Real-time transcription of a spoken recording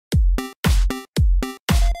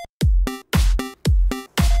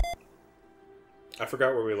I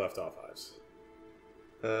forgot where we left off, Ives.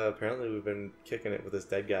 Apparently we've been kicking it with this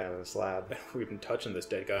dead guy on a slab. We've been touching this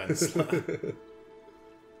dead guy on the slab.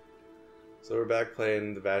 So we're back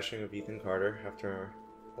playing The Vanishing of Ethan Carter after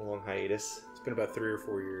a long hiatus. It's been about 3 or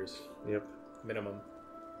 4 years. Yep. Minimum.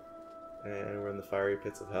 And we're in the fiery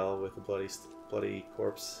pits of hell with a bloody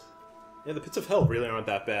corpse. Yeah, the pits of hell really aren't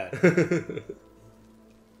that bad.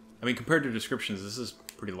 I mean, compared to descriptions, this is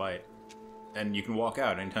pretty light. And you can walk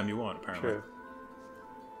out anytime you want, apparently. True.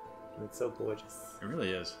 It's so gorgeous. It really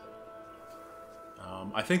is.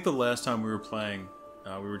 I think the last time we were playing,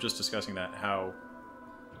 we were just discussing that, how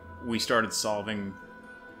we started solving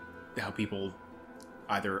how people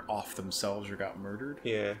either off themselves or got murdered.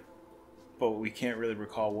 Yeah. But we can't really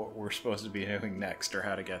recall what we're supposed to be doing next or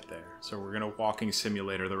how to get there. So we're going to walking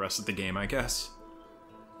simulator the rest of the game, I guess.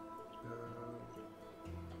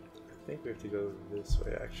 I think we have to go this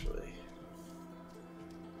way, actually.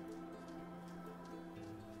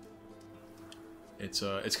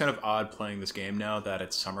 It's kind of odd playing this game now that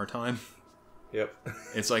it's summertime. Yep.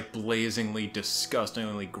 It's like blazingly,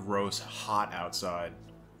 disgustingly gross, hot outside.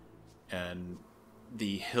 And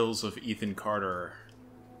the hills of Ethan Carter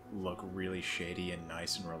look really shady and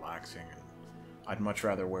nice and relaxing. And I'd much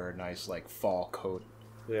rather wear a nice, like, fall coat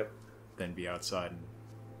Yep. than be outside in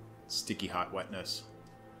sticky hot wetness.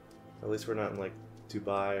 At least we're not in, like,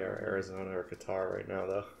 Dubai or Arizona or Qatar right now,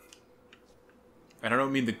 though. And I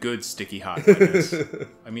don't mean the good sticky hot wetness.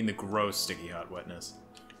 I mean the gross sticky hot wetness.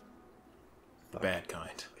 The bad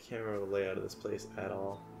kind. I can't remember the layout of this place at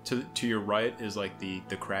all. To your right is like the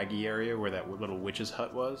craggy area where that little witch's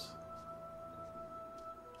hut was.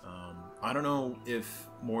 I don't know if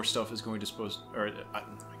more stuff is going to I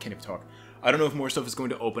can't even talk. I don't know if more stuff is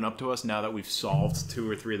going to open up to us now that we've solved 2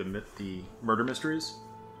 or 3 of the murder mysteries.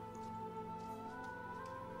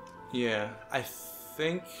 Yeah, I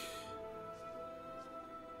think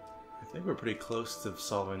we're pretty close to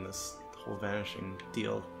solving this whole vanishing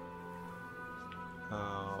deal.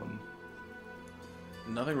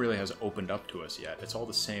 Nothing really has opened up to us yet. It's all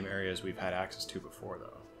the same areas we've had access to before,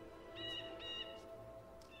 though.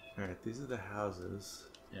 Alright, these are the houses.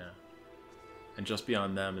 Yeah. And just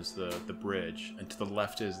beyond them is the bridge. And to the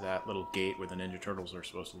left is that little gate where the Ninja Turtles are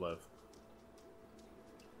supposed to live.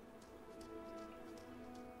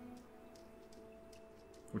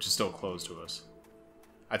 Which is still closed to us.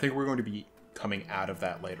 I think we're going to be coming out of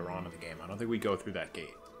that later on in the game. I don't think we go through that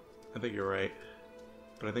gate. I think you're right.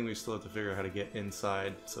 But I think we still have to figure out how to get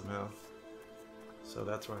inside somehow. So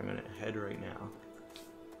that's where I'm going to head right now.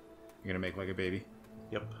 You're going to make like a baby?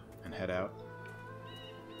 Yep. And head out?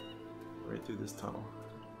 Right through this tunnel.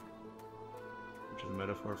 Which is a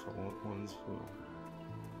metaphor for one's womb.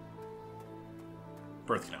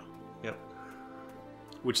 Birth canal. Yep.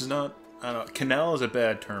 Which is not... I don't know. Canal is a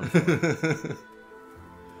bad term for it.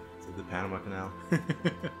 It's like the Panama Canal.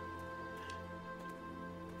 It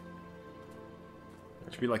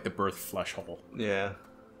should be like the birth flesh hole. Yeah.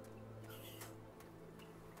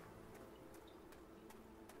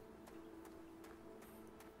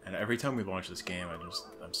 And every time we launch this game,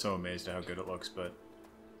 I'm so amazed at how good it looks, but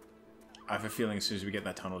I have a feeling as soon as we get in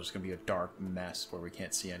that tunnel, it's going to be a dark mess where we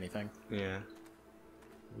can't see anything. Yeah.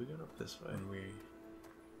 We got up this way. And we...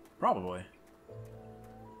 Probably.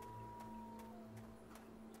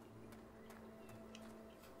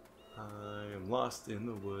 I am lost in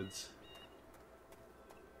the woods.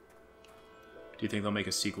 Do you think they'll make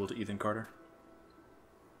a sequel to Ethan Carter?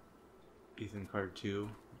 Ethan Carter 2,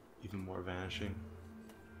 even more vanishing.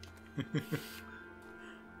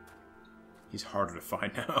 He's harder to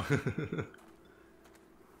find now.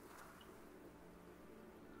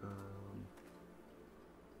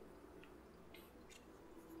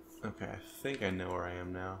 Okay, I think I know where I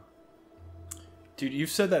am now. Dude, you've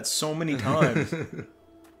said that so many times.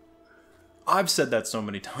 I've said that so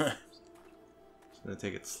many times. Just gonna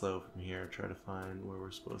take it slow from here, try to find where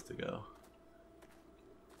we're supposed to go.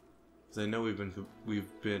 Because I know we've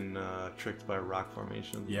been tricked by rock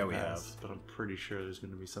formations. Yeah, we have. But I'm pretty sure there's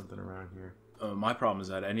gonna be something around here. My problem is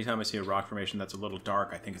that anytime I see a rock formation that's a little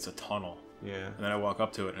dark, I think it's a tunnel. Yeah. And then I walk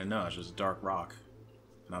up to it and no, it's just a dark rock.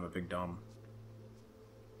 And I'm a big dumb.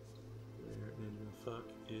 Where in the fuck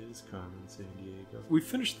is Carmen San Diego? We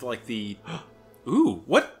finished like the... Ooh,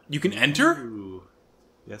 what? You can enter? Ooh.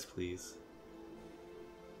 Yes, please.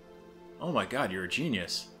 Oh my god, you're a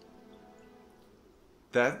genius.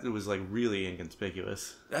 That was like really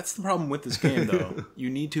inconspicuous. That's the problem with this game, though. You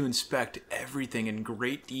need to inspect everything in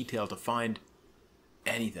great detail to find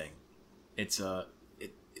anything. It's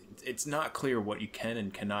not clear what you can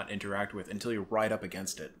and cannot interact with until you're right up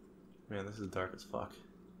against it. Man, this is dark as fuck.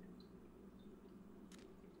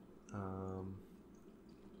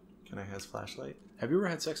 Can I has flashlight? Have you ever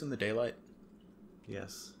had sex in the daylight?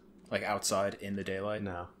 Yes. Like outside in the daylight?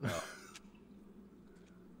 No. No.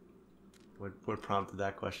 What prompted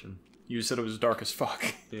that question? You said it was dark as fuck.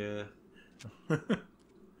 Yeah.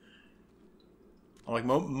 Like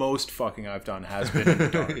most fucking I've done has been in the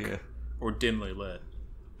dark. Yeah. Or dimly lit.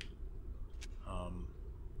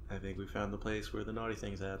 I think we found the place where the naughty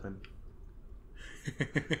things happen.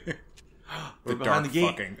 We're behind dark the gate.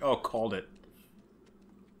 fucking. Oh, called it.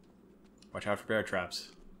 Watch out for bear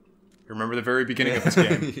traps. Remember the very beginning of this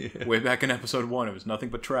game? Yeah. Way back in episode 1, it was nothing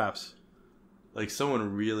but traps. Like,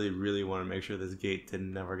 someone really, really wanted to make sure this gate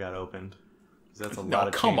never got opened. 'Cause that's a No, lot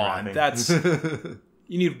of come chain on. wrapping. That's...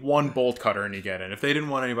 You need one bolt cutter and you get in. If they didn't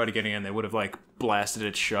want anybody getting in, they would have, like, blasted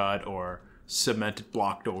it shut or cemented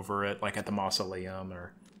blocked over it, like at the mausoleum,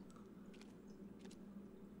 or...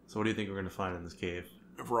 So what do you think we're going to find in this cave?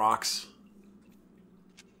 Rocks.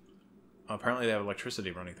 Apparently they have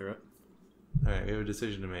electricity running through it. Alright, we have a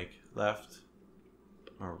decision to make. Left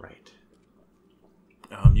or right?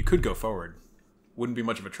 You could go forward. Wouldn't be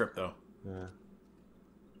much of a trip, though. Yeah.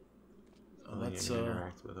 Let's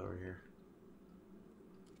interact with over here.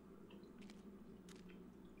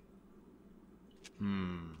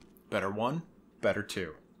 Better 1, better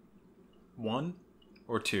 2. 1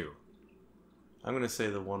 or 2? I'm going to say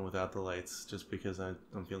the one without the lights, just because I'm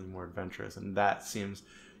feeling more adventurous. And that seems...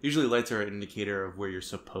 Usually lights are an indicator of where you're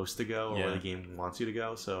supposed to go, or where the game wants you to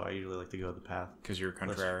go, so I usually like to go the path. Because you're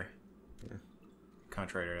contrary. Yeah.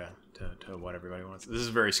 Contrary to what everybody wants. This is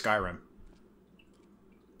very Skyrim.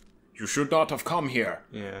 You should not have come here.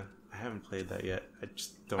 Yeah, I haven't played that yet. I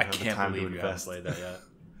just don't have the time to invest. You haven't played that yet.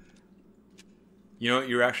 You know,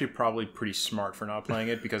 you're actually probably pretty smart for not playing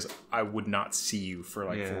it, because I would not see you for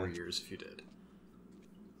like 4 years if you did.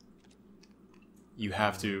 You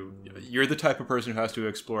have to... You're the type of person who has to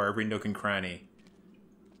explore every nook and cranny.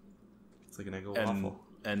 It's like an egg waffle.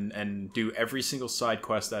 And do every single side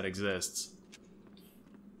quest that exists.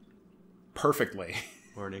 Perfectly.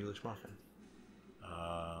 Or an English muffin.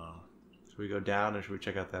 Should we go down, or should we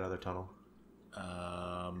check out that other tunnel?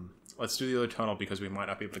 Let's do the other tunnel, because we might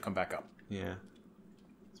not be able to come back up. Yeah.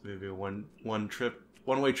 So maybe a one-way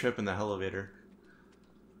trip in the elevator.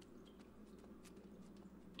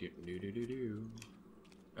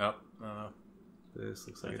 Oh, This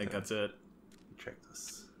looks like I think that's it. Check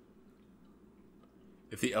this.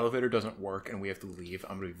 If the elevator doesn't work and we have to leave,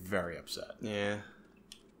 I'm going to be very upset. Yeah.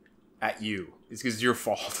 At you. It's because it's your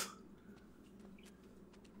fault.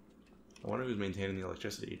 I wonder who's maintaining the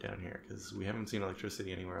electricity down here, because we haven't seen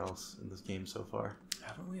electricity anywhere else in this game so far.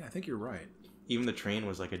 Haven't we? I think you're right. Even the train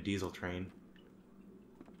was like a diesel train.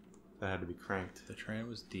 That had to be cranked. The train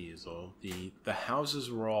was diesel. The houses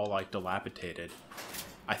were all like dilapidated.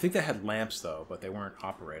 I think they had lamps though, but they weren't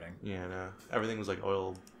operating. Yeah, no. Everything was like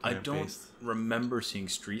oil I don't remember seeing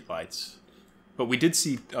street lights, but we did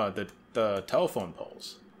see the telephone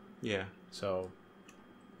poles. Yeah. So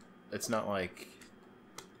it's not like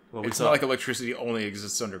well, not like electricity only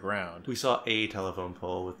exists underground. We saw a telephone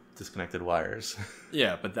pole with disconnected wires.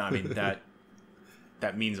 Yeah, but I mean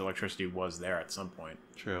that means electricity was there at some point.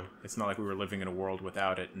 True. It's not like we were living in a world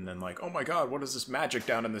without it, and then like, oh my god, what is this magic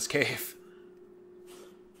down in this cave?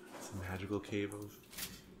 It's a magical cave of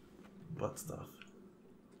butt stuff.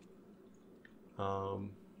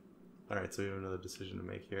 Alright, so we have another decision to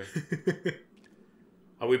make here.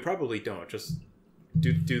 We probably don't. Just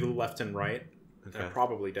do the left and right. Okay. And it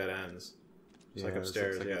probably dead ends. It's like Yeah,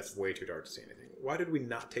 upstairs. like It's way too dark to see anything. Why did we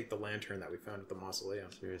not take the lantern that we found at the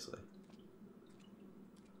mausoleum? Seriously.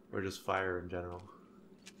 Or just fire in general.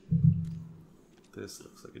 This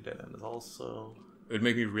looks like a dead end also. It would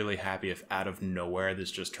make me really happy if out of nowhere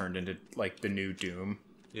this just turned into like the new Doom.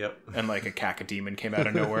 Yep. And like a cacodemon came out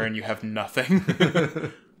of nowhere and you have nothing.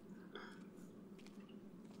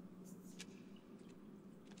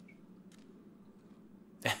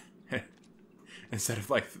 Instead of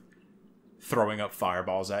like throwing up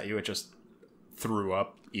fireballs at you, it just threw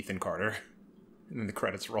up Ethan Carter. And then the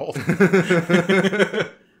credits rolled.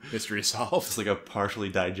 Mystery solved. It's like a partially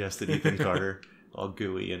digested Ethan Carter, all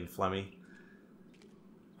gooey and phlegmy.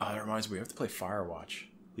 Oh, that reminds me, we have to play Firewatch.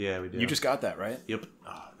 Yeah, we do. You just got that, right? Yep.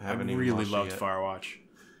 I really loved Firewatch.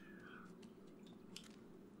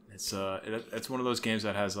 It's one of those games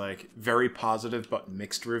that has like very positive but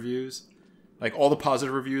mixed reviews. Like all the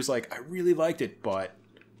positive reviews, like I really liked it, but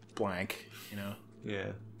blank, you know?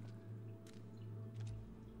 Yeah.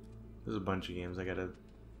 There's a bunch of games I gotta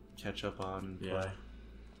catch up on and play.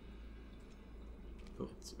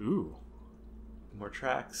 Ooh. More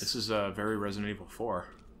tracks. This is very Resident Evil 4.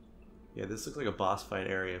 Yeah, this looks like a boss fight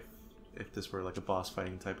area if this were like a boss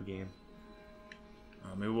fighting type of game.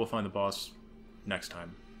 Maybe we'll find the boss next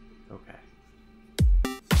time. Okay.